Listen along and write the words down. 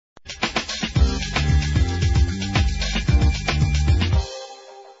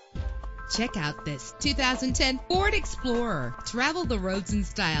Check out this 2010 Ford Explorer. Travel the roads in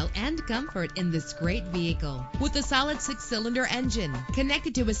style and comfort in this great vehicle. With a solid 6-cylinder engine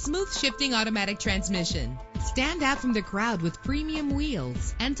connected to a smooth shifting automatic transmission. Stand out from the crowd with premium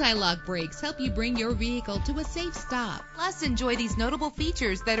wheels. Anti-lock brakes help you bring your vehicle to a safe stop. Plus, enjoy these notable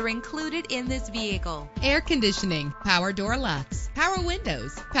features that are included in this vehicle: air conditioning, power door locks, power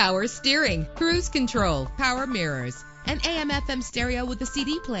windows, power steering, cruise control, power mirrors, an AM/FM stereo with a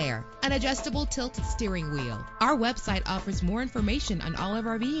CD player, an adjustable tilt steering wheel. Our website offers more information on all of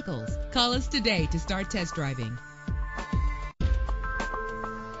our vehicles. Call us today to start test driving.